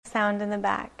sound in the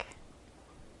back?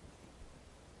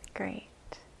 Great.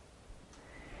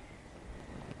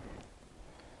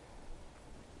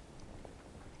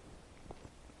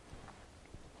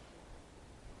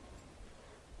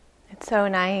 It's so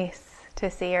nice to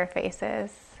see your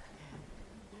faces.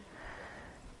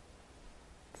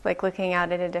 It's like looking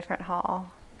out at a different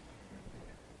hall.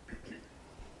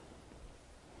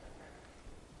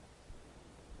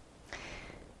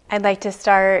 I'd like to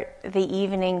start the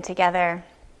evening together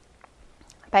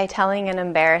by telling an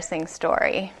embarrassing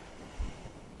story.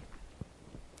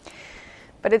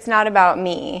 But it's not about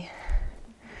me.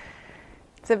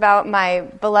 It's about my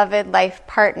beloved life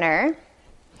partner,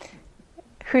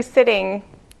 who's sitting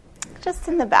just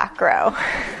in the back row.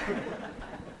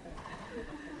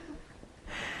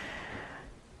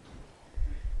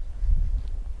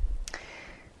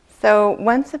 So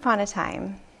once upon a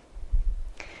time,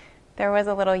 there was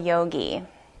a little yogi.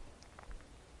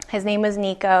 His name was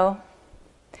Nico.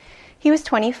 He was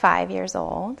 25 years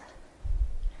old.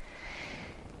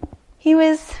 He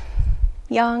was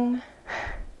young,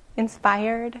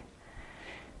 inspired,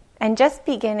 and just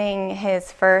beginning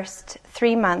his first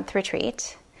 3-month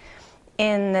retreat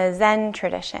in the Zen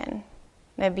tradition,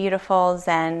 the beautiful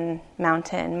Zen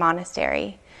mountain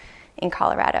monastery in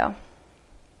Colorado.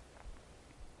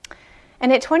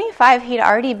 And at 25, he'd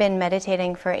already been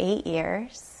meditating for 8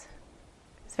 years.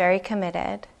 He was very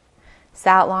committed,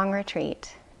 sat long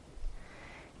retreat,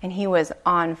 and he was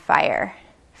on fire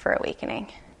for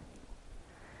awakening.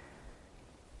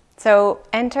 So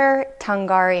enter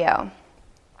Tangaryo.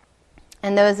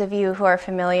 And those of you who are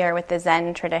familiar with the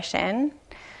Zen tradition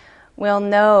will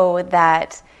know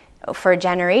that for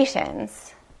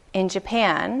generations in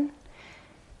Japan,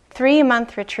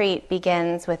 3-month retreat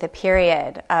begins with a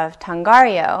period of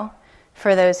Tangaryo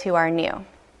for those who are new.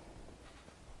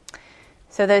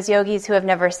 So those yogis who have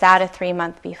never sat a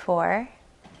 3-month before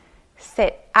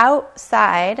sit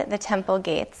outside the temple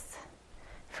gates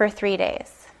for 3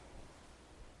 days,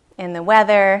 in the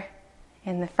weather,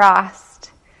 in the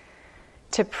frost,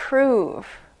 to prove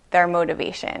their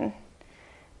motivation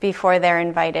before they're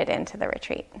invited into the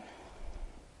retreat.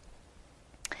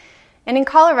 And in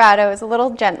Colorado, it was a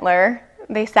little gentler.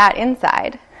 They sat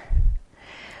inside.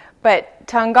 But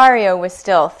Tangaryo was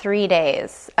still 3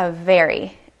 days of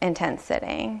very intense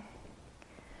sitting.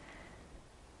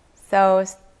 So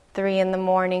 3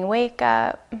 a.m, wake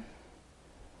up,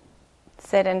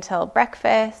 sit until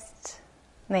breakfast.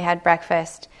 They had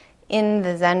breakfast in the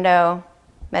Zendo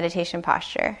meditation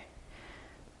posture.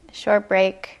 Short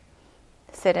break,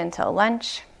 sit until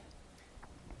lunch,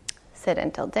 sit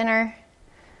until dinner,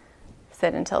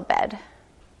 sit until bed.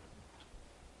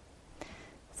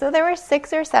 So there were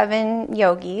 6 or 7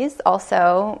 yogis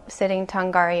also sitting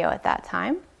Tangaryo at that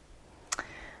time.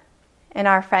 And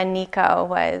our friend Nico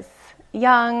was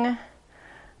young,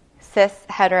 cis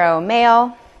hetero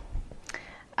male,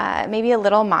 maybe a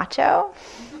little macho,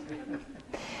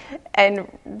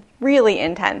 and really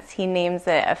intense. He names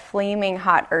it a flaming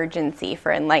hot urgency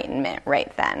for enlightenment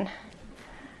right then.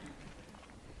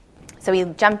 So he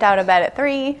jumped out of bed at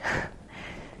 3.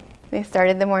 They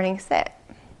started the morning sit.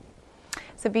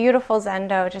 It's a beautiful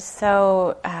zendo, just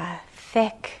so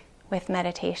thick with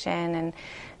meditation and,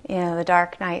 the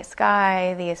dark night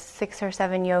sky, these 6 or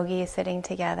 7 yogis sitting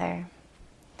together.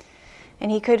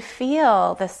 And he could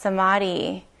feel the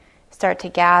samadhi start to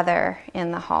gather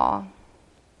in the hall.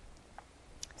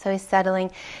 So he's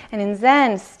settling. And in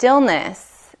Zen,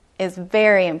 stillness is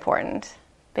very important.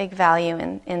 Big value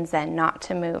in Zen, not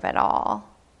to move at all.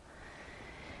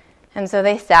 And so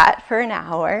they sat for an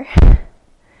hour.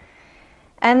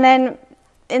 And then,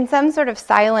 in some sort of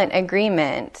silent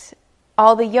agreement,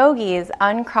 all the yogis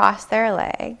uncrossed their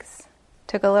legs,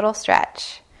 took a little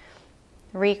stretch,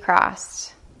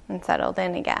 recrossed, and settled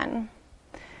in again.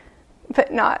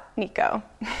 But not Nico.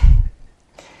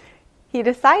 He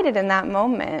decided in that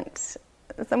moment,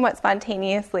 somewhat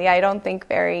spontaneously, I don't think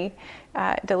very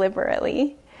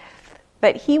deliberately,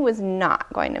 but he was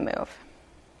not going to move.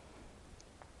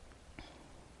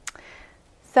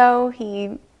 So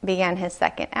he began his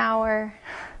second hour,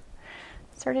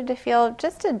 started to feel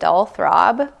just a dull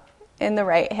throb in the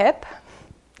right hip,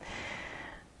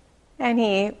 and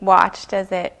he watched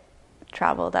as it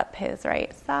traveled up his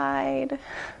right side,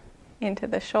 into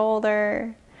the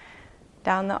shoulder,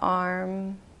 down the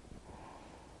arm.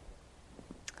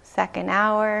 Second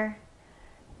hour,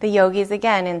 the yogis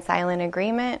again in silent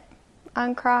agreement,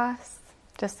 uncross,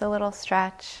 just a little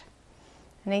stretch.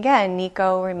 And again,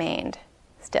 Nico remained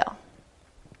still.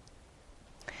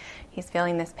 He's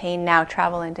feeling this pain now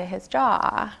travel into his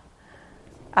jaw,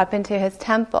 up into his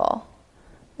temple,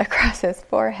 across his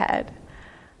forehead,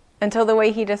 until the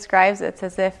way he describes it's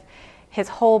as if his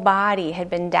whole body had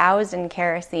been doused in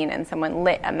kerosene and someone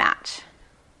lit a match,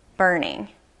 burning.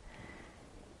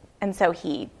 And so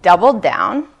he doubled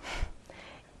down,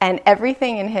 and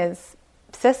everything in his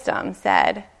system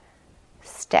said,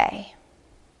 stay.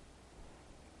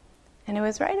 And it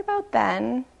was right about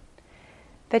then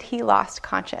that he lost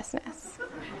consciousness.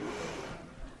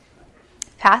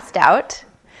 Passed out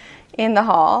in the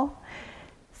hall,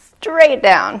 straight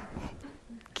down,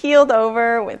 keeled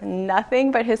over with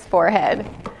nothing but his forehead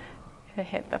to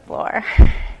hit the floor.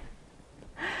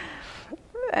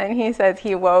 And he says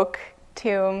he woke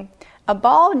to a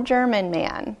bald German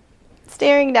man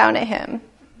staring down at him,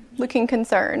 looking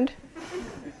concerned.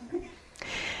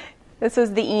 This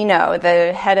was the Ino,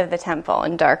 the head of the temple,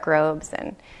 in dark robes.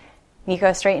 And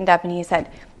Nico straightened up and he said,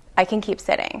 I can keep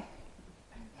sitting.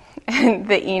 And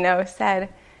the Ino said,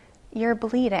 you're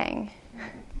bleeding.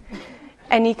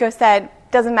 And Nico said,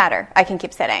 doesn't matter, I can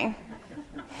keep sitting.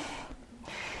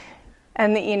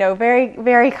 And the Ino very,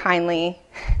 very kindly,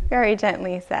 very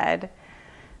gently said,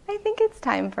 I think it's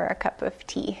time for a cup of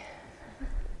tea.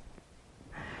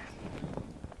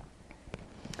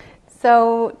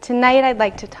 So tonight I'd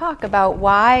like to talk about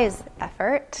wise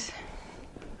effort.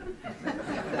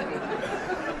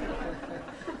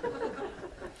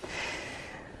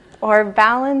 Or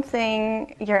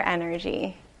balancing your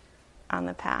energy on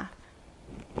the path.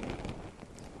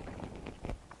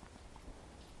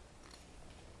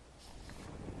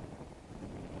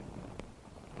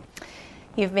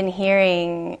 You've been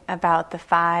hearing about the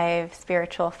 5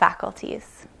 spiritual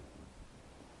faculties: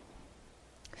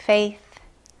 faith,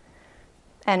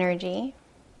 energy,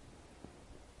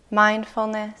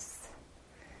 mindfulness,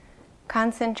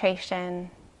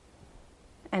 concentration,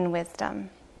 and wisdom.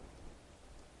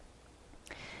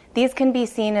 These can be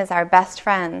seen as our best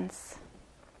friends,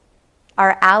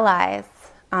 our allies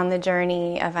on the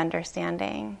journey of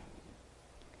understanding.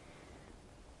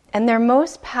 And they're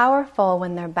most powerful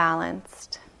when they're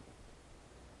balanced.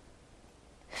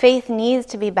 Faith needs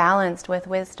to be balanced with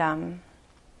wisdom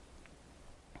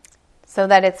so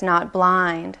that it's not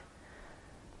blind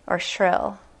or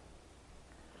shrill.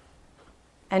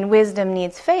 And wisdom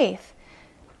needs faith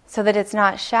so that it's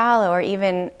not shallow or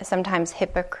even sometimes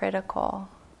hypocritical.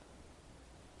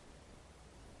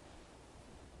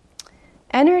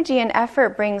 Energy and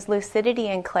effort brings lucidity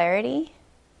and clarity,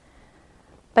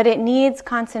 but it needs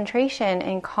concentration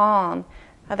and calm.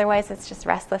 Otherwise, it's just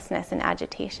restlessness and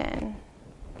agitation.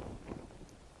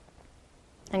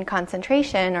 And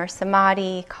concentration, or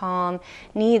samadhi, calm,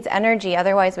 needs energy.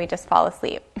 Otherwise, we just fall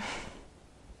asleep.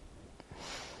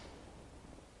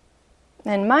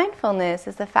 And mindfulness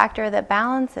is the factor that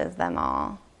balances them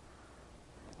all.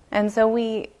 And so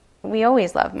we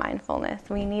always love mindfulness.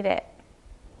 We need it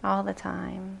all the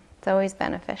time. It's always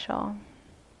beneficial.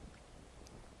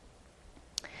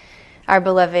 Our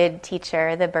beloved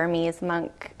teacher, the Burmese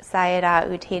monk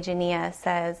Sayadaw U Tejaniya,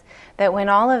 says that when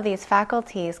all of these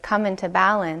faculties come into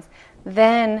balance,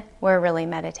 then we're really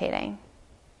meditating.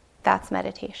 That's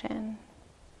meditation.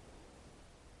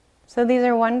 So these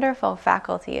are wonderful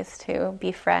faculties to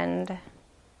befriend,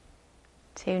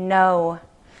 to know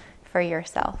for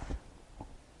yourself.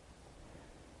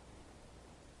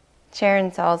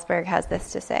 Sharon Salzberg has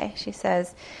this to say. She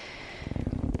says,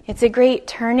 it's a great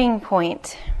turning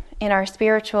point in our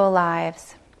spiritual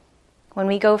lives when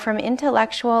we go from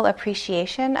intellectual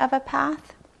appreciation of a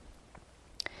path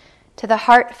to the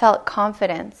heartfelt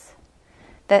confidence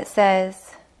that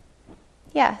says,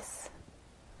 yes,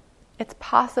 it's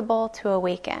possible to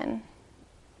awaken.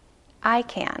 I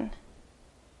can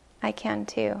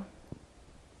too.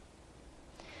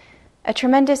 A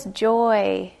tremendous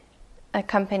joy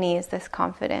accompanies this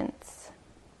confidence.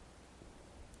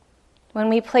 When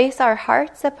we place our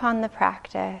hearts upon the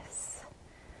practice,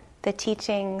 the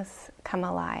teachings come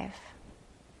alive.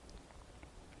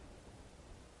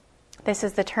 This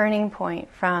is the turning point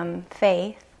from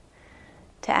faith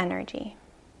to energy.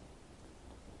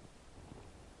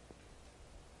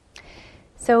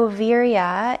 So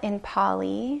virya in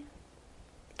Pali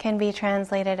can be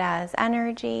translated as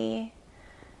energy,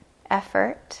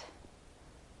 effort,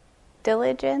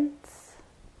 diligence,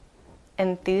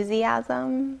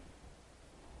 enthusiasm,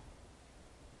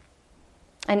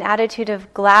 an attitude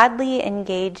of gladly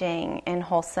engaging in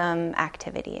wholesome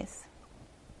activities.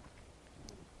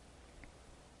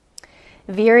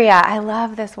 Virya, I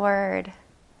love this word.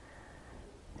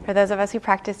 For those of us who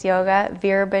practice yoga,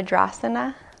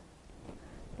 Virabhadrasana,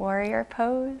 warrior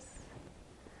pose.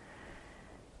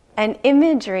 And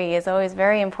imagery is always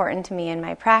very important to me in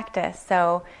my practice.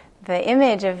 So the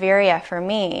image of virya for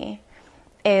me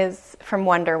is from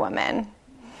Wonder Woman.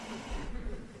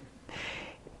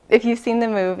 if you've seen the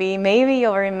movie, maybe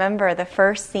you'll remember the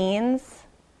first scenes,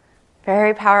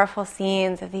 very powerful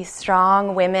scenes of these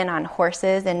strong women on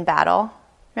horses in battle.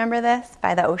 Remember this?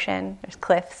 By the ocean, there's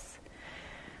cliffs.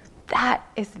 That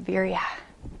is Virya.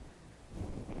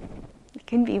 It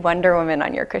can be Wonder Woman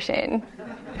on your cushion.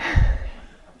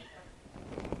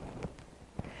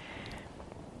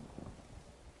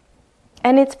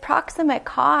 And its proximate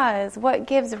cause, what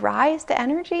gives rise to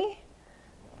energy,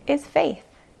 is faith.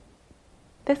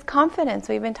 This confidence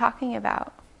we've been talking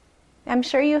about. I'm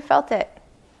sure you felt it.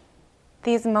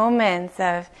 These moments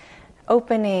of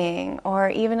opening or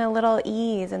even a little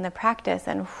ease in the practice,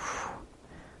 and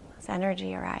this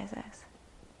energy arises.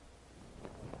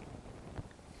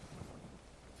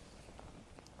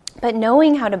 But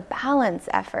knowing how to balance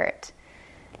effort,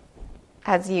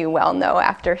 as you well know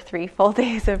after 3 full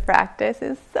days of practice,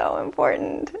 is so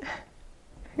important.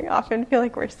 We often feel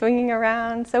like we're swinging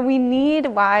around. So we need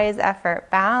wise effort,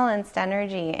 balanced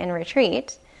energy in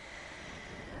retreat,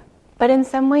 but in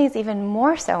some ways even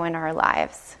more so in our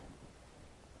lives.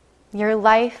 Your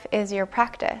life is your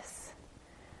practice.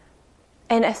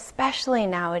 And especially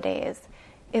nowadays,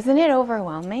 isn't it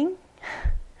overwhelming?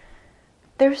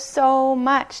 There's so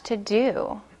much to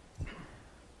do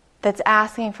that's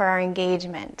asking for our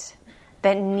engagement,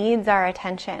 that needs our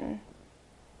attention.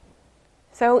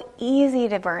 So easy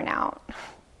to burn out.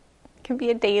 It can be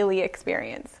a daily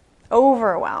experience.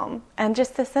 Overwhelm. And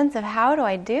just the sense of how do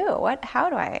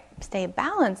I stay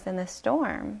balanced in this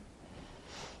storm?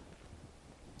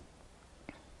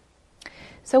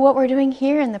 So what we're doing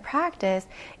here in the practice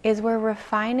is we're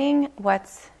refining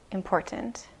what's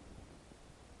important.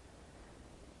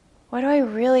 What do I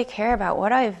really care about? What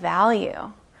do I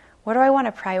value? What do I want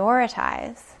to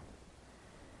prioritize?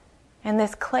 And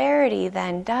this clarity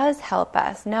then does help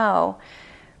us know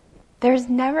there's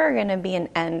never going to be an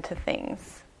end to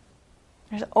things.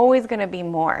 There's always going to be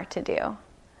more to do.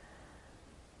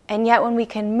 And yet when we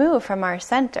can move from our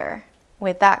center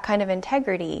with that kind of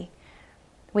integrity,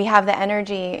 we have the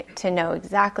energy to know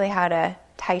exactly how to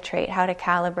titrate, how to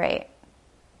calibrate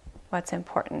what's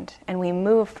important. And we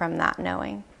move from that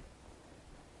knowing.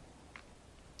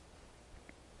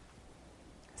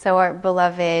 So our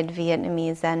beloved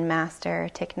Vietnamese Zen master,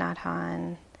 Thich Nhat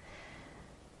Hanh,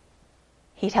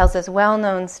 he tells this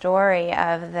well-known story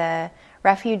of the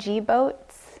refugee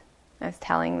boats. I was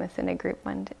telling this in a group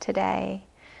one today.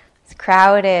 It's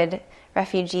crowded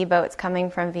refugee boats coming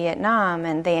from Vietnam,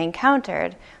 and they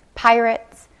encountered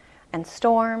pirates and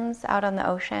storms out on the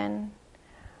ocean.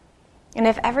 And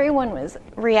if everyone was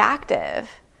reactive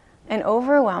and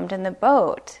overwhelmed in the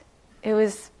boat, it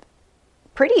was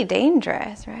pretty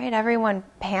dangerous, right? Everyone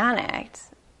panicked.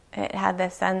 It had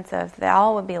this sense of that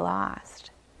all would be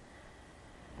lost.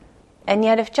 And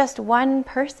yet if just one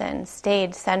person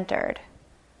stayed centered,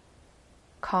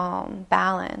 calm,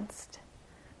 balanced,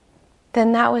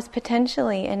 then that was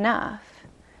potentially enough.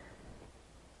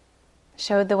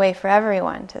 Showed the way for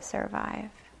everyone to survive.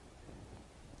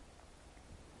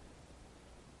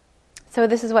 So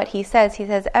this is what he says. He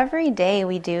says, every day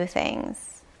we do things.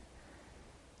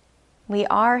 We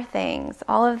are things.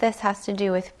 All of this has to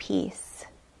do with peace.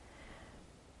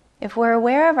 If we're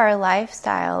aware of our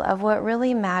lifestyle, of what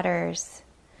really matters,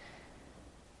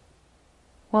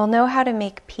 we'll know how to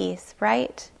make peace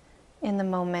right in the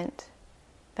moment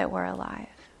that we're alive.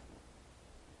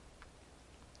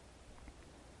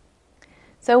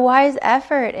 So wise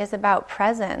effort is about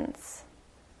presence.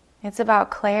 It's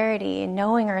about clarity,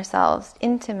 knowing ourselves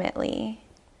intimately,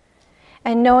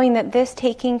 and knowing that this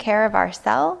taking care of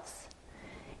ourselves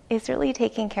is really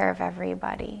taking care of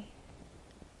everybody.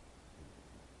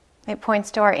 It points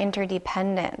to our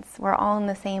interdependence. We're all in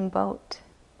the same boat.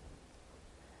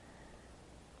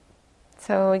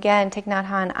 So again, Thich Nhat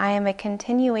Hanh, I am a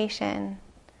continuation,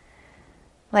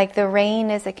 like the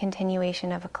rain is a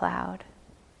continuation of a cloud.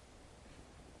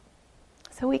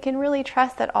 So we can really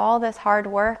trust that all this hard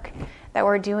work that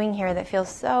we're doing here that feels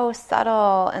so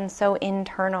subtle and so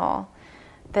internal,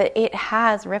 that it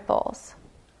has ripples.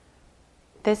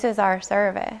 This is our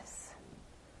service.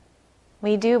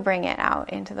 We do bring it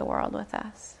out into the world with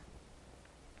us.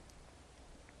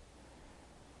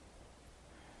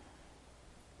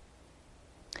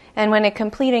 And when a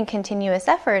complete and continuous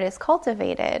effort is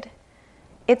cultivated,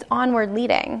 it's onward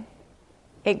leading.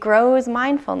 It grows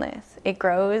mindfulness. It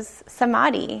grows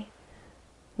samadhi,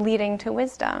 leading to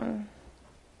wisdom.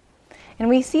 And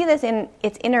we see this in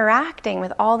its interacting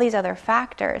with all these other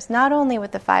factors, not only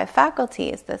with the 5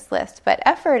 faculties, this list, but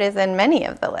effort is in many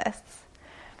of the lists.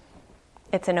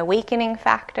 It's an awakening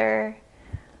factor.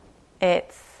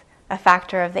 It's a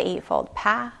factor of the Eightfold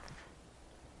Path.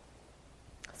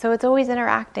 So it's always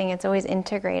interacting, it's always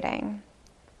integrating.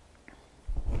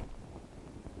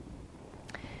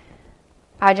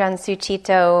 Ajahn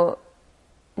Sucitto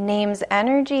names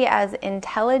energy as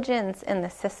intelligence in the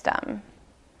system.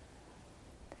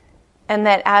 And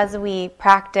that as we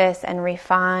practice and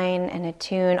refine and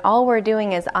attune, all we're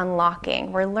doing is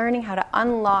unlocking. We're learning how to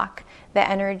unlock the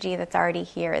energy that's already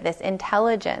here, this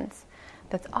intelligence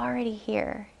that's already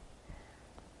here.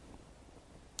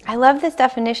 I love this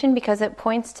definition because it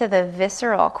points to the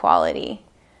visceral quality.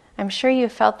 I'm sure you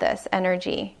felt this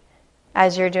energy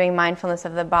as you're doing mindfulness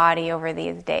of the body over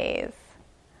these days.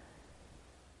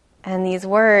 And these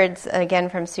words, again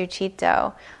from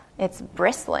Sucitto, it's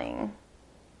bristling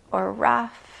or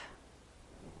rough.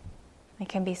 It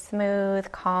can be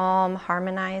smooth, calm,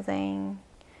 harmonizing,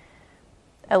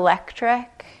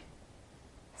 electric,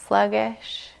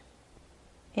 sluggish,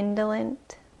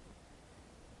 indolent.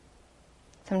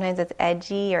 Sometimes it's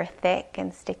edgy or thick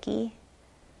and sticky.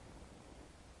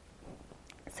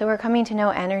 So we're coming to know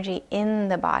energy in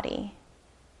the body,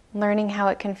 learning how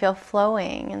it can feel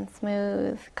flowing and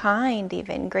smooth, kind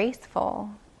even, graceful.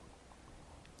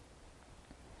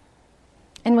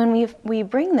 And when we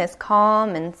bring this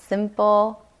calm and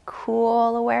simple,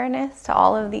 cool awareness to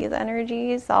all of these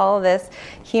energies, all of this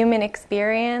human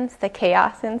experience, the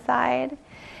chaos inside,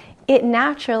 it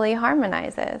naturally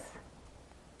harmonizes.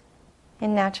 It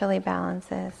naturally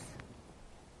balances.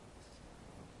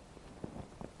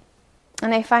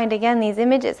 And I find, again, these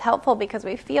images helpful because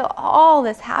we feel all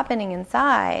this happening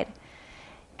inside,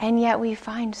 and yet we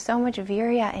find so much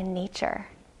virya in nature,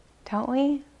 don't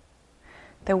we?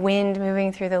 The wind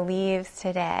moving through the leaves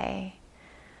today,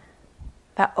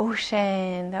 the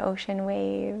ocean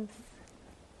waves,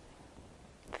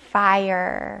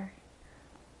 fire.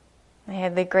 I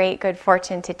had the great good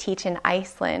fortune to teach in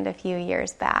Iceland a few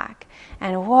years back,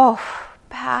 and whoa,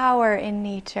 power in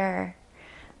nature.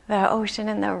 The ocean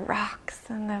and the rocks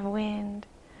and the wind.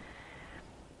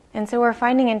 And so we're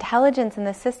finding intelligence in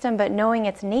the system, but knowing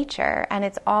its nature, and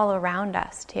it's all around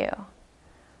us too.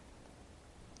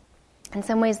 In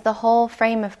some ways, the whole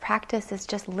frame of practice is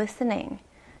just listening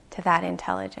to that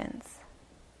intelligence.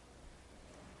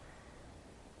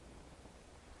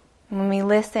 When we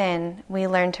listen, we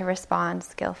learn to respond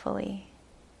skillfully.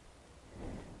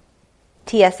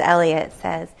 T.S. Eliot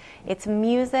says, "It's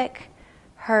music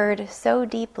heard so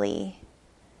deeply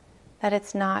that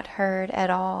it's not heard at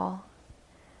all.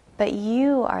 But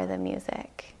you are the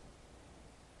music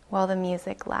while the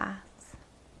music lasts."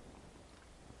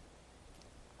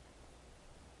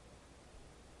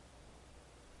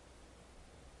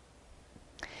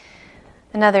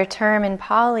 Another term in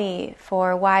Pali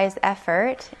for wise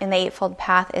effort in the Eightfold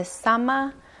Path is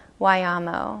samma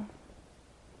vayamo.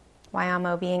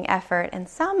 Vayamo being effort, and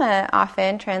samma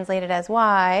often translated as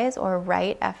wise or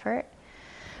right effort.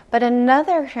 But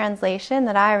another translation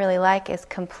that I really like is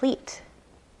complete.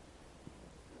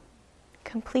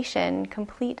 Completion,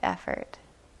 complete effort.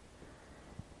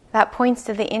 That points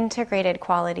to the integrated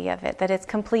quality of it, that it's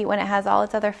complete when it has all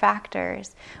its other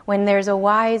factors, when there's a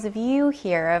wise view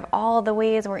here of all the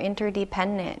ways we're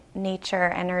interdependent, nature,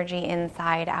 energy,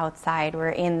 inside, outside, we're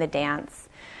in the dance.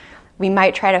 We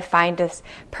might try to find this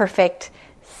perfect,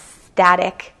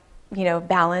 static,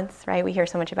 balance, right? We hear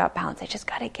so much about balance. I just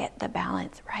got to get the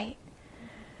balance right.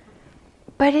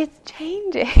 But it's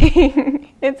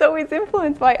changing. It's always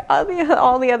influenced by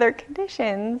all the other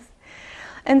conditions.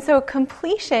 And so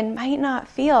completion might not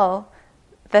feel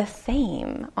the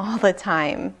same all the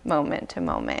time, moment to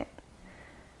moment.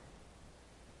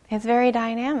 It's very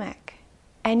dynamic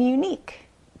and unique,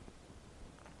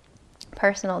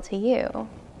 personal to you.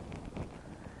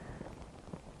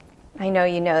 I know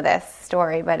you know this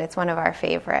story, but it's one of our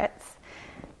favorites.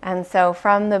 And so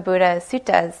from the Buddha's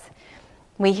suttas,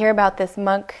 we hear about this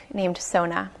monk named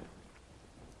Sona.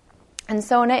 And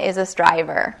Sona is a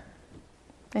striver.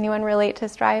 Anyone relate to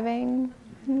striving?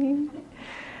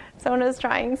 Sona's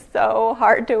trying so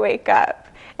hard to wake up.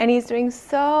 And he's doing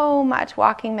so much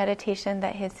walking meditation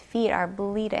that his feet are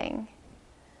bleeding.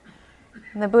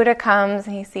 And the Buddha comes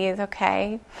and he sees,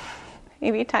 okay,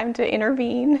 maybe time to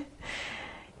intervene.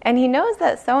 And he knows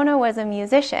that Sona was a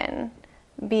musician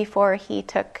before he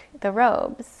took the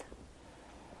robes.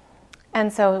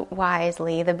 And so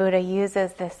wisely, the Buddha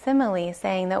uses this simile,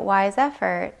 saying that wise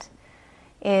effort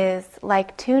is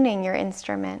like tuning your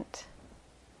instrument.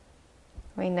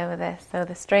 We know this. So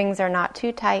the strings are not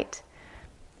too tight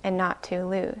and not too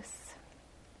loose.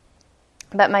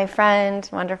 But my friend,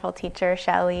 wonderful teacher,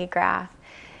 Shelley Graff,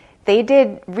 they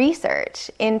did research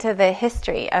into the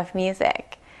history of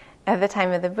music at the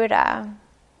time of the Buddha.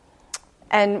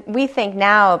 And we think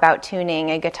now about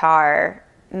tuning a guitar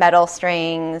metal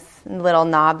strings, little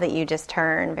knob that you just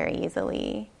turn very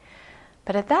easily.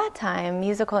 But at that time,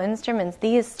 musical instruments,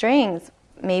 these strings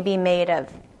may be made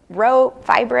of rope,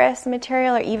 fibrous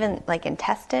material, or even like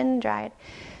intestine, dried.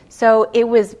 So it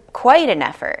was quite an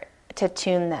effort to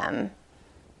tune them,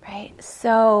 right?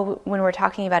 So when we're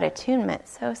talking about attunement,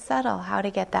 so subtle, how to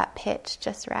get that pitch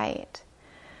just right.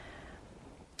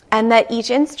 And that each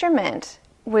instrument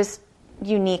was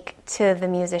unique to the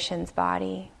musician's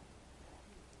body.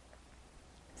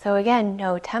 So again,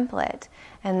 no template.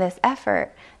 And this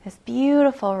effort, this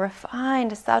beautiful,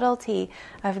 refined subtlety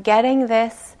of getting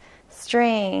this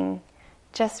string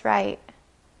just right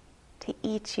to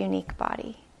each unique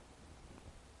body.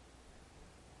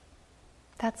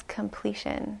 That's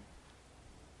completion,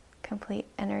 complete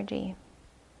energy.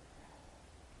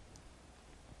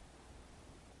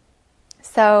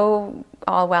 So,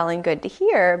 all well and good to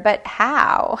hear, but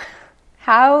how?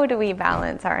 How do we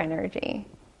balance our energy?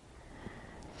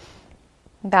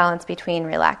 Balance between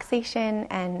relaxation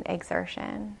and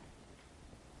exertion.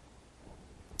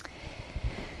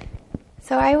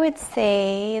 So I would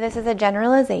say, this is a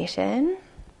generalization,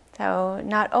 so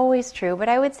not always true, but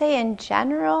I would say in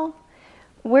general,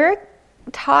 we're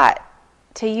taught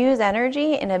to use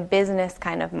energy in a business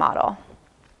kind of model.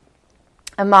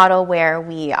 A model where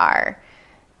we are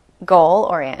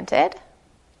goal-oriented.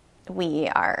 We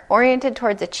are oriented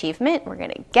towards achievement. We're going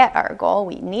to get our goal.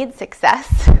 We need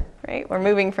success, right? We're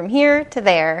moving from here to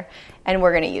there, and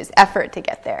we're going to use effort to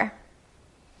get there.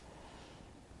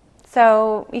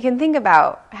 So you can think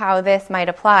about how this might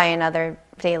apply in other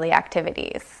daily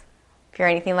activities. If you're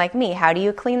anything like me, how do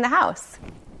you clean the house?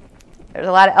 There's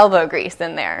a lot of elbow grease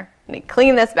in there. You need to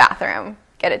clean this bathroom,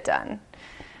 get it done.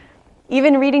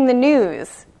 Even reading the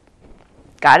news,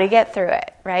 got to get through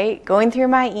it, right? Going through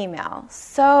my email,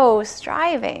 so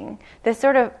striving, this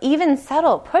sort of even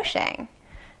subtle pushing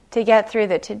to get through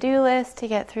the to-do list, to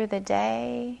get through the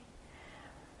day.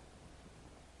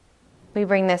 We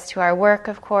bring this to our work,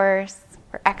 of course.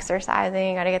 We're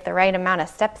exercising, got to get the right amount of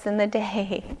steps in the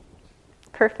day.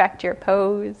 Perfect your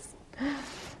pose.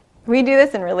 We do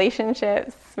this in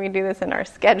relationships. We do this in our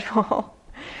schedule.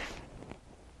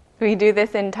 We do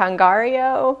this in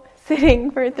Tangario,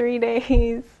 sitting for 3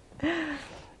 days.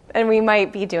 And we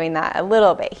might be doing that a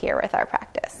little bit here with our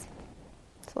practice.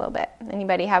 Just a little bit.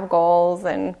 Anybody have goals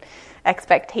and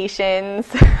expectations?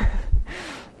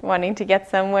 Wanting to get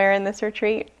somewhere in this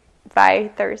retreat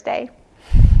by Thursday?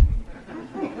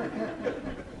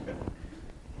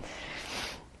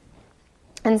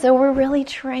 And so we're really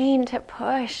trained to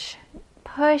push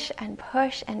and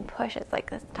push and push. It's like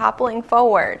this toppling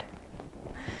forward.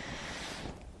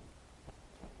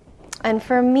 And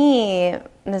for me,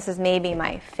 this is maybe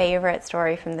my favorite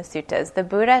story from the suttas. The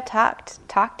Buddha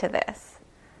talked to this.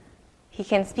 He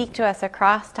can speak to us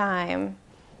across time.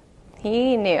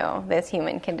 He knew this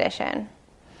human condition.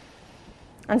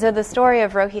 And so the story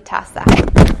of Rohitasa.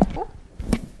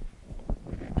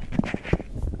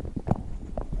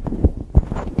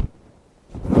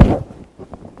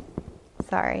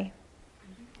 Sorry.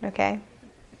 Okay.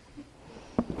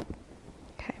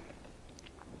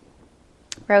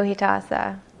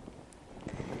 Rohitasa.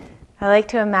 I like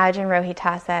to imagine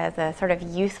Rohitasa as a sort of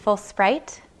youthful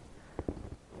sprite,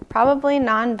 probably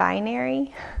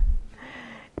non-binary,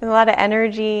 with a lot of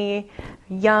energy,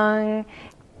 young,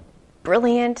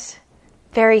 brilliant,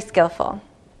 very skillful.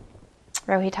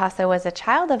 Rohitasa was a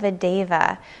child of a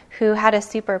deva who had a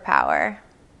superpower,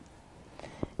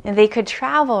 and they could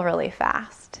travel really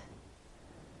fast.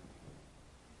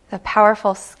 A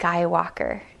powerful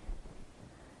skywalker.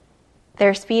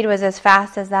 Their speed was as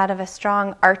fast as that of a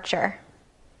strong archer.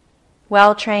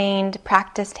 Well-trained,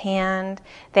 practiced hand,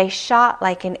 they shot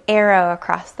like an arrow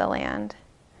across the land.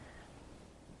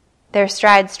 Their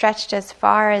stride stretched as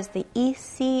far as the east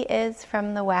sea is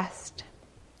from the west.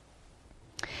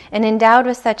 And endowed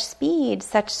with such speed,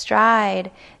 such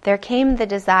stride, there came the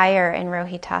desire in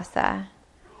Rohitasa.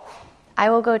 I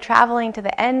will go traveling to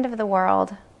the end of the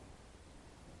world.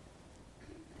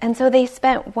 And so they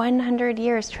spent 100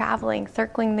 years traveling,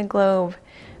 circling the globe,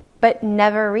 but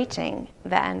never reaching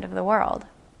the end of the world.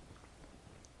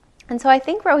 And so I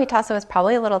think Rohitasa was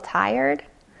probably a little tired.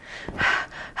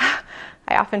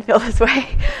 I often feel this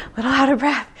way, a little out of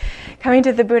breath, coming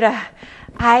to the Buddha.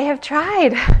 I have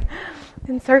tried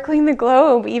encircling the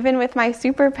globe, even with my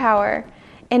superpower.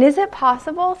 And is it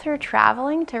possible through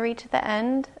traveling to reach the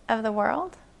end of the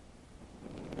world?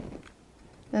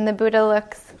 And the Buddha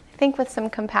looks, I think with some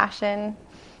compassion,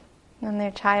 on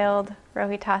their child,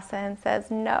 Rohitasa, and says,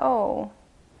 no.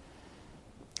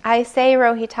 I say,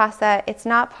 Rohitasa, it's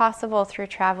not possible through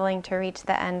traveling to reach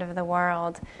the end of the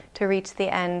world, to reach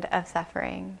the end of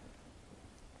suffering.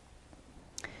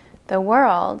 The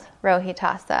world,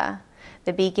 Rohitasa,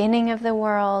 the beginning of the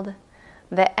world,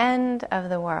 the end of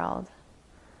the world,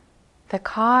 the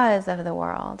cause of the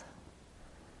world,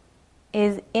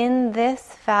 is in this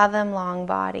fathom-long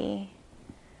body,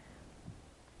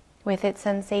 with its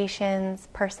sensations,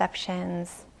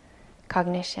 perceptions,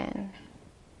 cognition.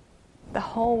 The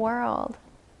whole world,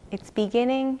 its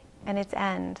beginning and its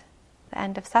end, the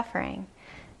end of suffering,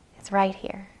 is right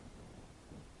here.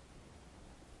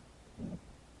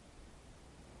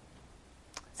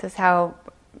 This is how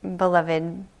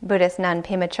beloved Buddhist nun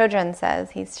Pema Chodron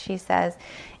says. She says,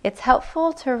 it's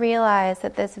helpful to realize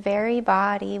that this very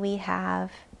body we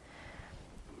have,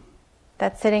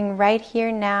 that's sitting right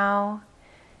here now,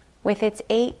 with its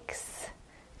aches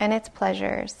and its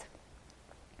pleasures,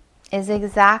 is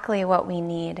exactly what we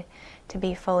need to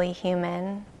be fully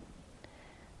human,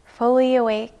 fully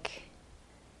awake,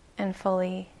 and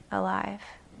fully alive.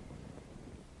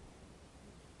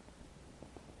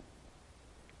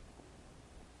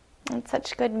 It's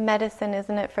such good medicine,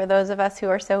 isn't it, for those of us who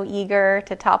are so eager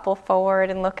to topple forward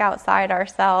and look outside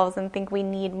ourselves and think we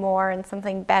need more and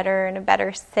something better and a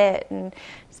better sit and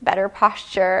just better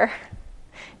posture.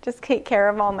 Just take care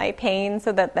of all my pain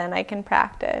so that then I can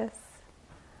practice.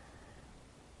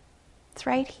 It's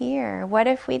right here. What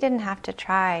if we didn't have to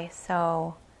try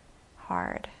so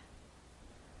hard?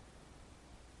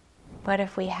 What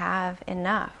if we have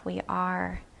enough? We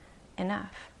are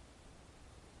enough.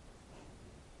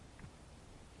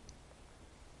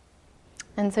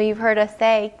 And so you've heard us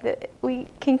say that we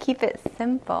can keep it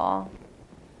simple.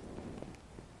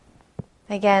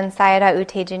 Again, Sayadaw U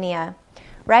Tejaniya.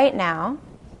 Right now,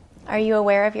 are you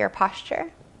aware of your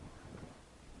posture?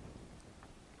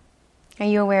 Are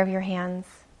you aware of your hands?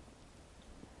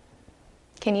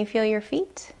 Can you feel your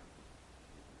feet?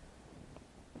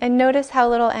 And notice how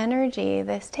little energy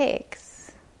this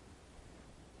takes.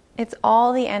 It's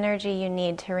all the energy you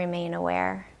need to remain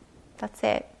aware. That's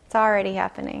it. It's already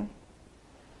happening.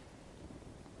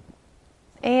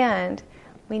 And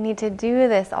we need to do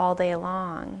this all day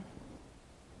long.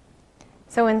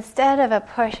 So instead of a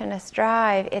push and a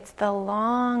strive, it's the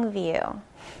long view.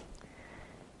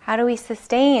 How do we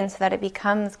sustain so that it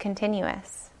becomes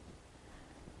continuous?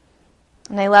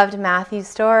 And I loved Matthew's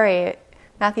story.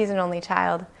 Matthew's an only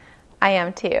child. I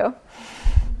am too.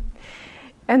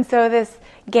 And so this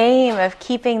game of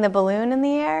keeping the balloon in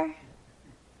the air,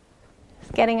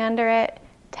 just getting under it,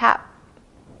 tap,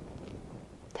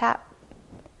 tap,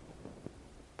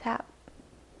 tap.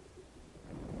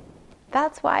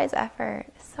 That's wise effort.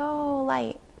 So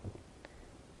light.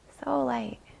 So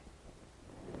light.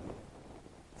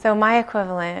 So my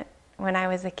equivalent when I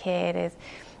was a kid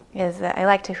is that I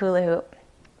like to hula hoop.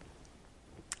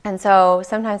 And so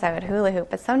sometimes I would hula hoop,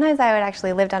 but sometimes I would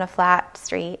actually live down a flat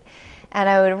street and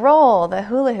I would roll the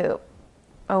hula hoop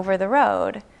over the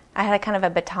road. I had a kind of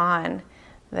a baton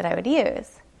that I would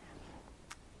use.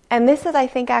 And this is, I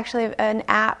think, actually an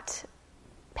apt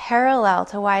parallel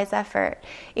to wise effort.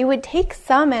 It would take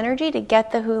some energy to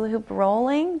get the hula hoop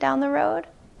rolling down the road.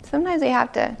 Sometimes we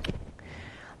have to.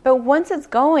 But once it's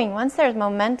going, once there's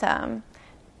momentum,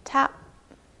 tap,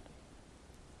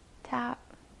 tap.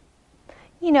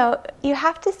 You know, you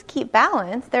have to keep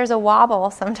balance. There's a wobble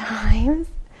sometimes.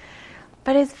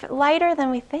 But it's lighter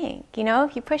than we think. You know,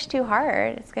 if you push too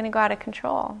hard, it's going to go out of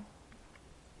control.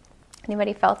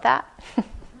 Anybody felt that?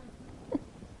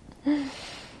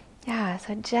 Yeah,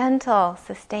 so gentle,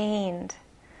 sustained.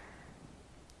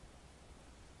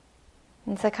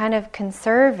 It's a kind of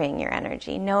conserving your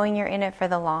energy, knowing you're in it for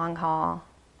the long haul.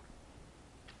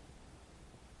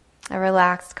 A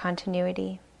relaxed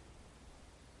continuity.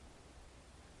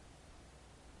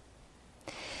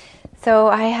 So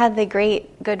I had the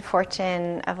great good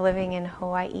fortune of living in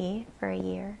Hawaii for a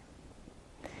year.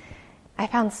 I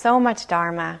found so much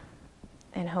Dharma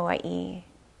in Hawaii,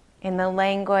 in the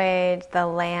language, the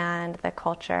land, the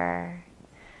culture.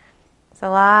 It's a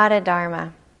lot of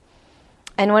Dharma.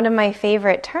 And one of my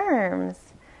favorite terms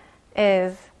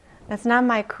is, that's not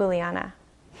my kuleana.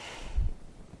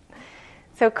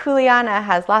 So kuleana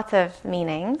has lots of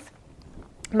meanings.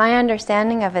 My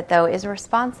understanding of it, though, is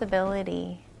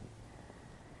responsibility.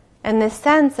 And this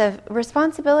sense of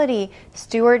responsibility,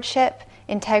 stewardship,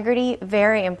 integrity,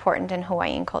 very important in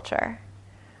Hawaiian culture.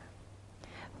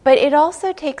 But it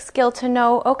also takes skill to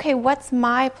know, okay, what's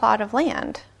my plot of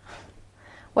land?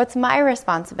 What's my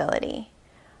responsibility?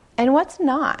 And what's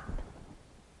not?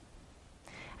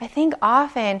 I think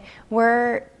often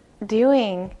we're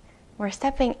We're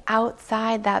stepping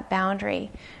outside that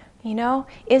boundary.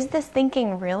 Is this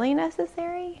thinking really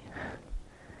necessary?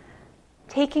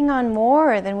 Taking on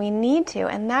more than we need to,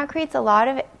 and that creates a lot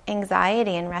of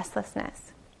anxiety and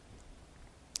restlessness.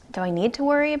 Do I need to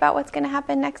worry about what's going to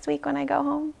happen next week when I go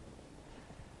home?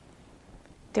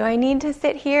 Do I need to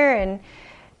sit here and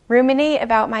ruminate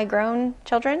about my grown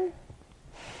children?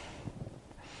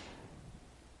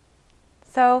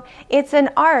 So it's an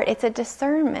art, it's a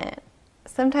discernment.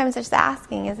 Sometimes just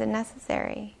asking, is it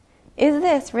necessary? Is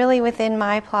this really within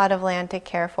my plot of land to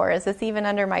care for? Is this even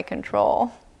under my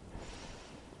control?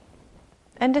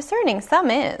 And discerning, some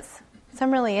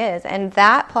really is. And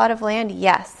that plot of land,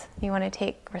 yes, you want to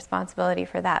take responsibility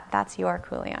for that. That's your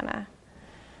kuleana.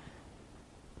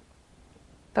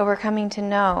 But we're coming to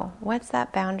know, what's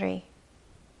that boundary?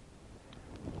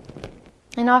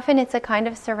 And often it's a kind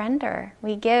of surrender.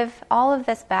 We give all of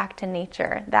this back to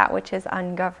nature, that which is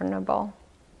ungovernable.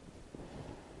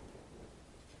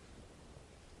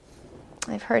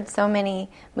 I've heard so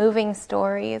many moving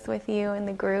stories with you in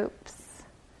the groups.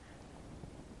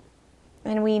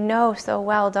 And we know so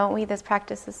well, don't we? This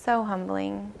practice is so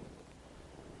humbling.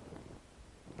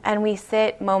 And we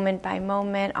sit moment by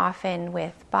moment, often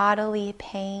with bodily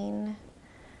pain.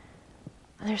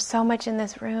 There's so much in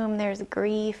this room. There's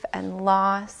grief and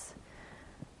loss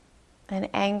and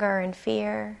anger and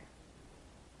fear.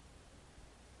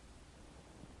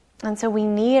 And so we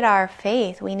need our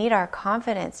faith, we need our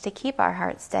confidence to keep our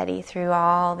heart steady through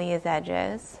all these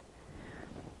edges.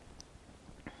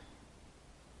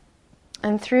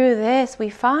 And through this, we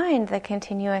find the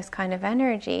continuous kind of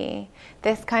energy,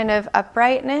 this kind of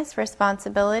uprightness,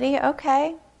 responsibility.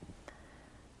 Okay,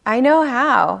 I know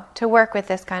how to work with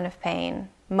this kind of pain,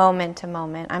 moment to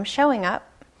moment. I'm showing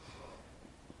up.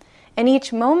 And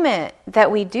each moment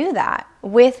that we do that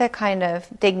with a kind of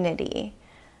dignity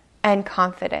and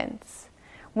confidence,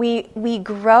 we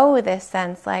grow this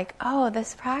sense like, oh,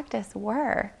 this practice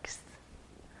works.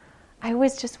 I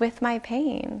was just with my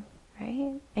pain.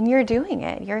 Right? And you're doing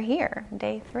it. You're here,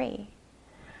 day 3.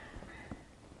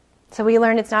 So we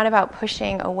learn it's not about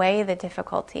pushing away the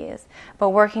difficulties, but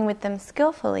working with them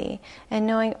skillfully and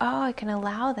knowing, oh, I can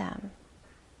allow them.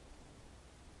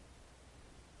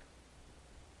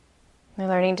 We're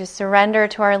learning to surrender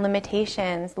to our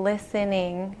limitations,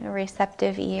 listening, a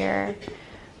receptive ear.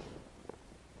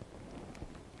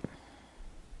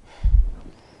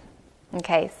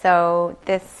 Okay, so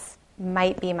this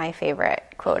might be my favorite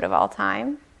quote of all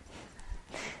time.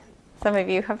 Some of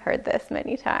you have heard this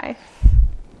many times.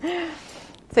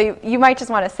 So you might just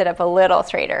want to sit up a little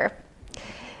straighter.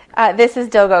 This is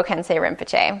Dogo Kensei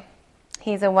Rinpoche.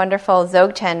 He's a wonderful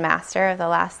Dzogchen master of the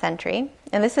last century,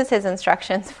 and this is his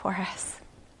instructions for us.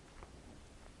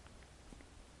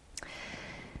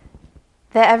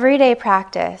 The everyday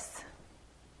practice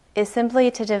is simply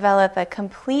to develop a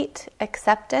complete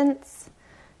acceptance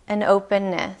and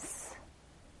openness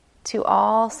to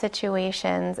all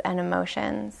situations and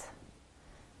emotions,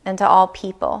 and to all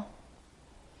people,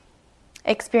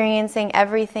 experiencing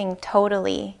everything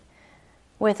totally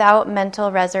without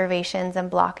mental reservations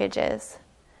and blockages,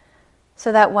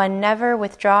 so that one never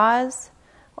withdraws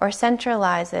or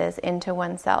centralizes into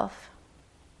oneself.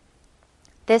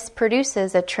 This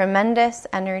produces a tremendous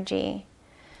energy,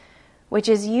 which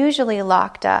is usually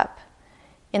locked up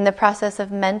in the process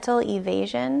of mental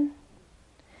evasion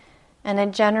and a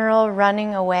general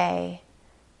running away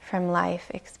from life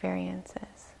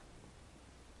experiences.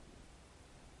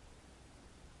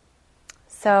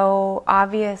 So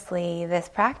obviously this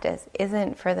practice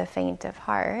isn't for the faint of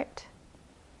heart,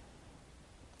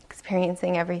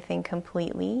 experiencing everything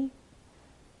completely,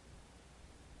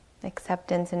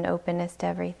 acceptance and openness to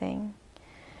everything.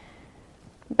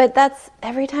 But that's,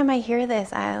 every time I hear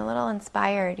this, I'm a little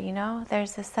inspired,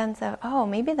 There's this sense of, oh,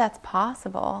 maybe that's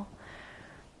possible.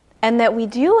 And that we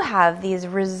do have these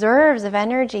reserves of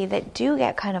energy that do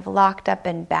get kind of locked up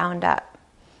and bound up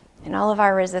in all of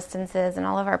our resistances and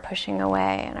all of our pushing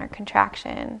away and our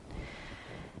contraction.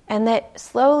 And that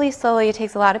slowly, it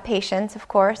takes a lot of patience, of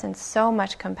course, and so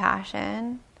much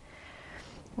compassion.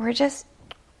 We're just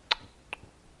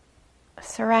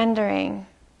surrendering,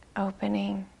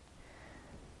 opening,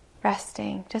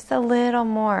 resting, just a little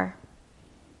more.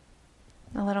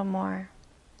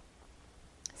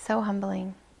 So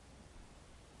humbling.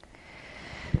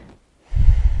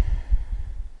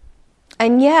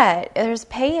 And yet, there's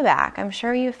payback. I'm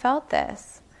sure you felt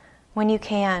this. When you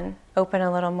can, open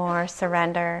a little more,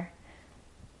 surrender,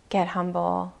 get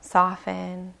humble,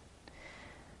 soften.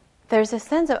 There's a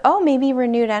sense of, maybe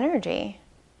renewed energy.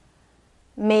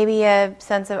 Maybe a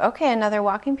sense of, okay, another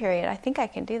walking period. I think I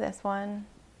can do this one.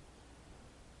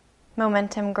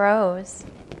 momentum grows.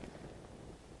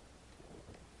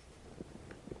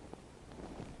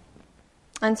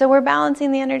 And so we're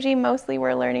balancing the energy. Mostly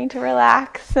we're learning to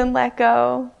relax and let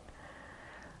go.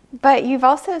 But you've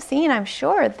also seen, I'm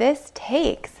sure, this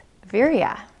takes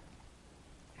virya,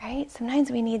 right? Sometimes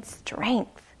we need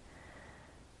strength.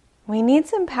 We need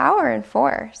some power and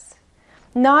force.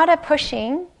 Not a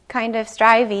pushing kind of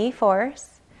strivey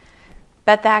force,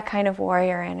 but that kind of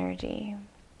warrior energy.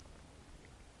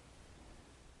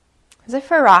 There's a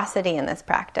ferocity in this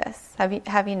practice.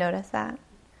 Have you noticed that?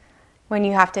 When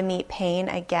you have to meet pain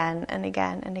again and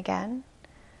again and again.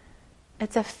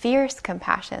 It's a fierce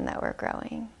compassion that we're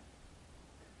growing.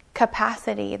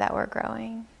 Capacity that we're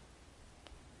growing.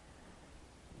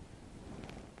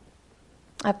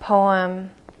 A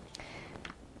poem.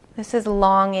 This is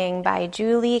Longing by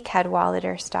Julie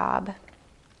Cadwallader-Staub.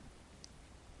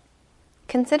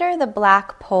 Consider the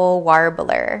black-poll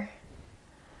warbler.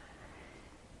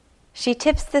 She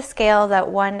tips the scales at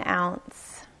 1 ounce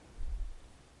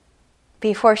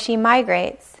before she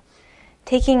migrates,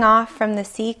 taking off from the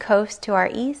sea coast to our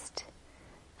east,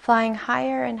 flying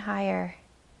higher and higher,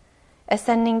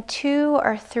 ascending 2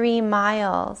 or 3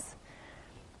 miles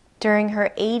during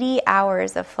her 80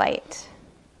 hours of flight,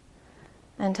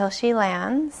 until she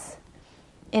lands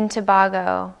in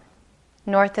Tobago,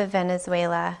 north of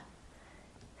Venezuela,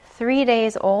 3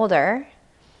 days older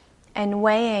and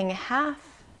weighing half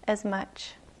as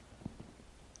much.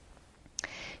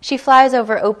 She flies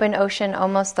over open ocean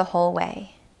almost the whole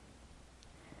way.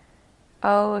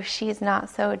 Oh, she's not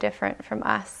so different from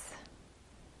us.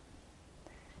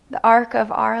 The arc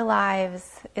of our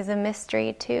lives is a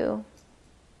mystery too.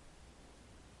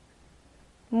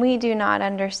 We do not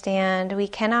understand. We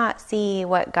cannot see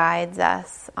what guides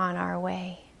us on our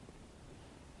way.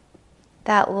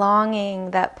 That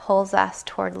longing that pulls us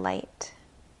toward light.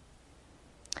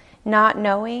 Not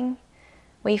knowing,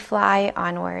 we fly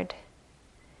onward,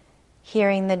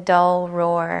 hearing the dull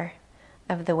roar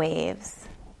of the waves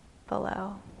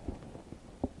below.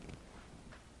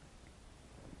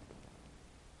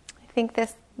 I think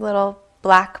this little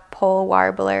black-poll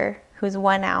warbler, who's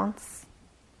 1 ounce,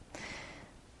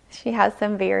 she has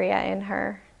some virya in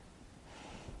her.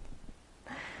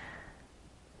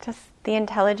 Just the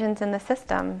intelligence in the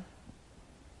system.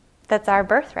 That's our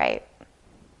birthright.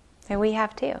 And we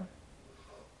have too.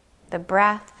 The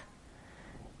breath,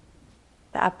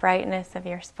 the uprightness of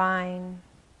your spine,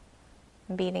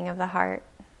 the beating of the heart.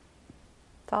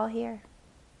 It's all here.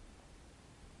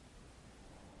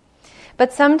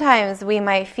 But sometimes we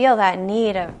might feel that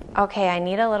need of, okay, I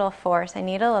need a little force, I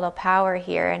need a little power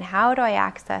here, and how do I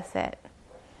access it?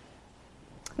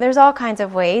 There's all kinds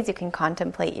of ways you can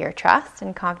contemplate your trust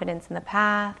and confidence in the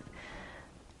path.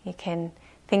 You can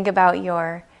think about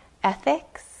your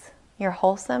ethics, your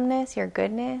wholesomeness, your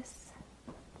goodness.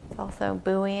 It's also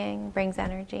buoying, brings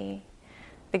energy.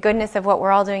 The goodness of what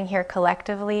we're all doing here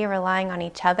collectively, relying on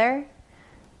each other,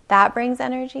 that brings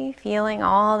energy, feeling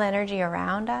all the energy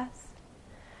around us.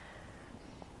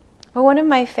 But one of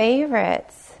my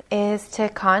favorites is to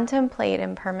contemplate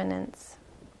impermanence.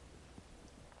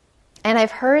 And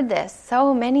I've heard this,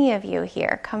 so many of you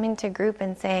here coming to group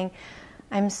and saying,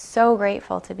 I'm so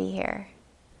grateful to be here.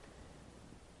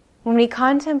 When we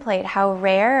contemplate how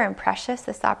rare and precious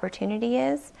this opportunity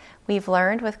is, we've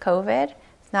learned with COVID,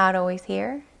 it's not always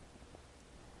here.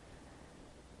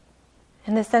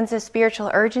 And the sense of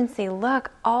spiritual urgency,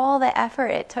 look, all the effort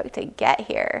it took to get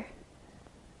here.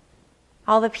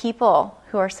 All the people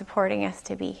who are supporting us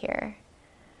to be here.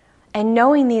 And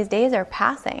knowing these days are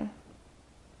passing.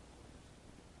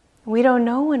 We don't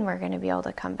know when we're going to be able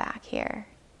to come back here.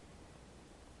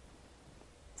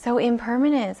 So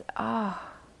impermanence,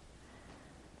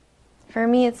 for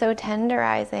me it's so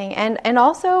tenderizing. And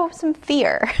also some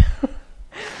fear.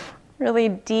 Really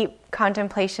deep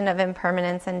contemplation of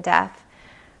impermanence and death.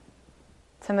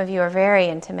 Some of you are very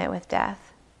intimate with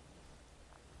death.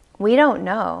 We don't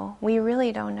know. We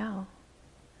really don't know.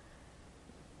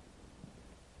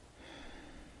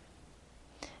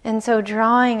 And so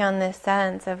drawing on this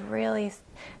sense of really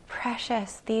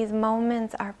precious, these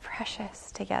moments are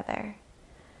precious together.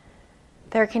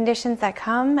 There are conditions that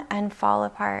come and fall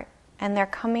apart, and they're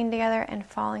coming together and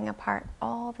falling apart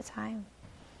all the time.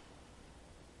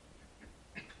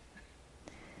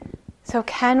 So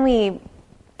can we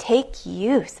make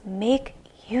use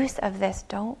of this?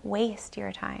 Don't waste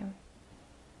your time.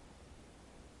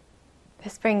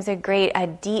 This brings a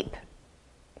deep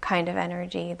kind of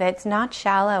energy that's not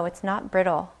shallow, it's not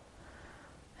brittle.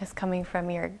 It's coming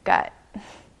from your gut.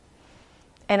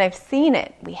 And I've seen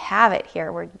it. We have it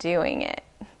here. We're doing it.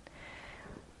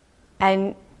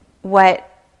 And what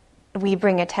we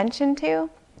bring attention to,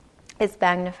 is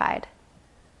magnified.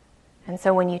 And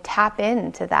so when you tap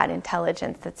into that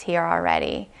intelligence that's here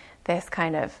already, this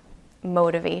kind of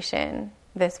motivation,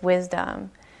 this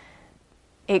wisdom,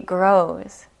 it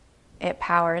grows, it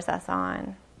powers us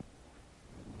on.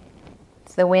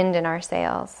 It's the wind in our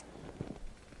sails.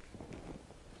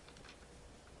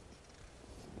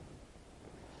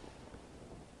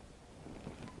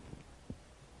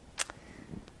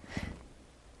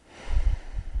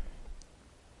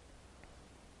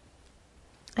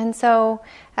 And so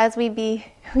as we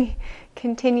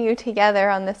continue together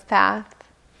on this path,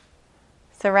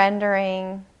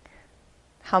 surrendering,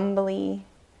 humbly,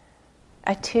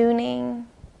 attuning,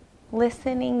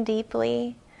 listening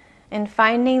deeply, and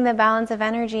finding the balance of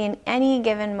energy in any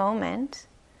given moment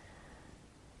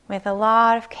with a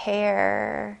lot of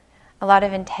care, a lot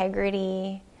of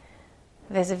integrity,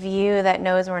 this view that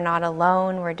knows we're not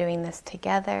alone, we're doing this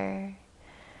together.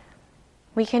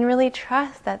 We can really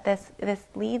trust that this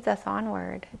leads us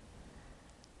onward.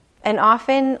 And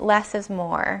often less is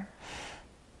more,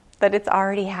 that it's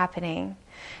already happening,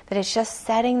 that it's just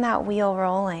setting that wheel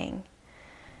rolling,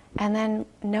 and then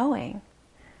knowing,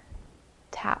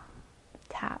 tap,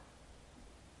 tap,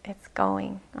 it's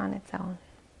going on its own.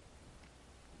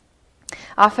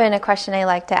 Often a question I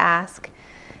like to ask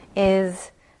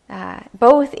is,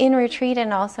 both in retreat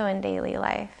and also in daily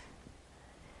life,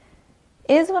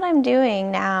 is what I'm doing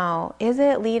now, is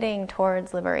it leading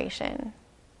towards liberation?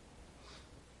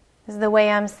 Is the way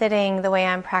I'm sitting, the way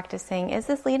I'm practicing, is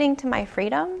this leading to my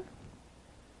freedom?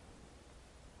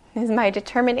 Is my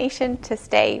determination to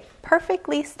stay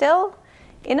perfectly still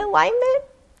in alignment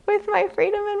with my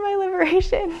freedom and my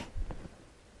liberation?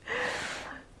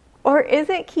 Or is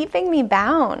it keeping me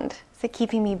bound? Is it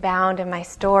keeping me bound in my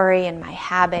story, in my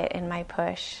habit, in my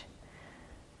push?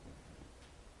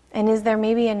 And is there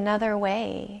maybe another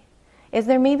way? Is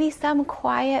there maybe some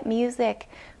quiet music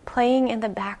playing in the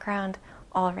background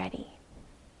already?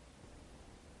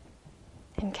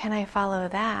 And can I follow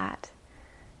that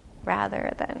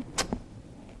rather than...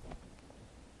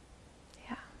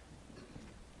 Yeah.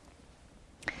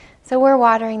 So we're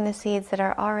watering the seeds that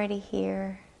are already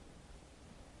here.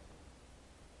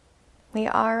 We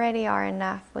already are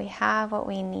enough. We have what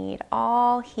we need,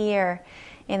 all here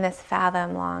in this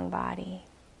fathom-long body.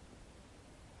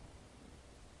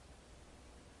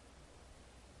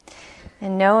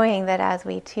 And knowing that as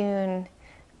we tune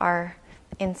our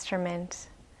instrument,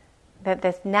 that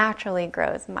this naturally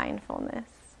grows mindfulness.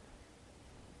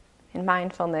 And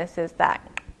mindfulness is that,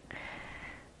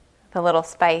 the little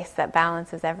spice that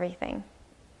balances everything.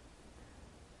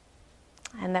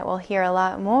 And that we'll hear a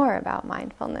lot more about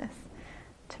mindfulness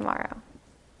tomorrow.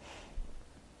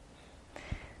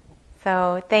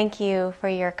 So thank you for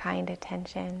your kind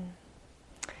attention.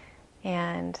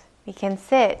 And we can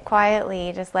sit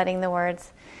quietly, just letting the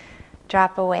words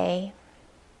drop away.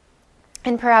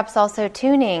 And perhaps also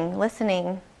tuning,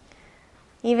 listening.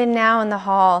 Even now in the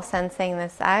hall, sensing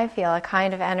this, I feel a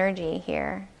kind of energy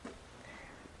here.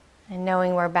 And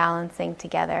knowing we're balancing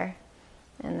together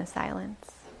in the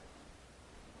silence.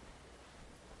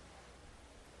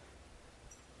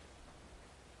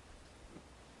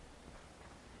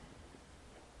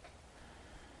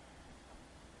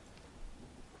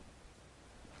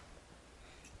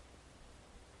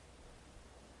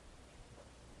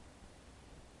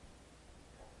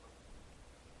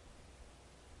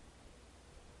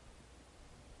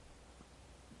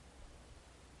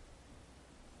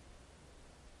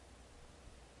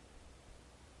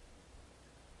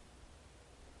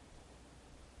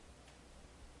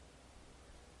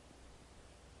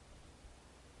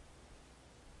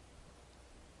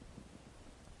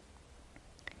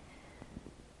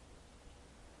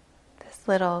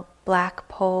 Little black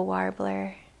pole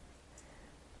warbler.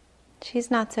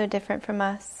 She's not so different from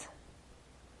us.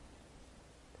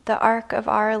 The arc of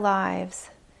our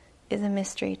lives is a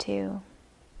mystery too.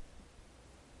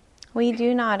 We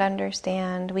do not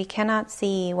understand. We cannot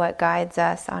see what guides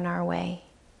us on our way.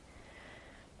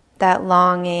 That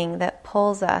longing that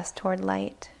pulls us toward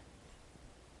light.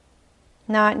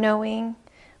 Not knowing,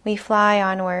 we fly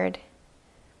onward,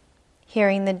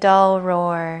 hearing the dull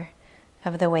roar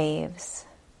of the waves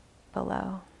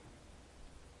below.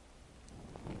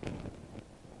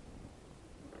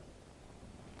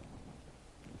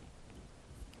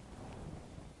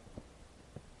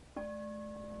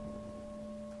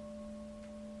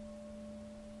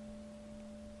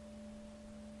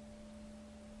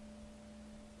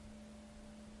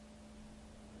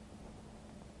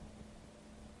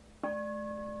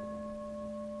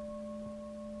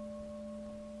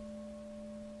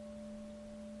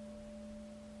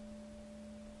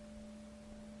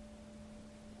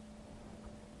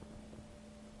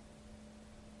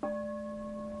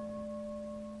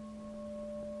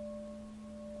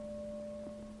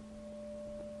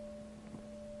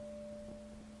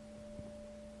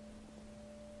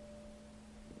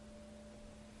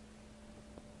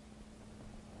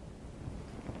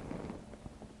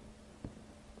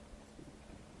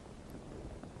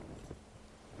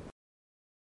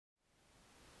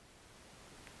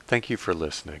 Thank you for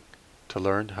listening. To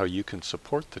learn how you can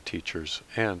support the teachers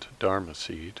and Dharma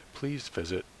Seed, please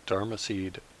visit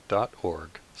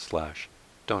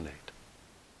dharmaseed.org/donate.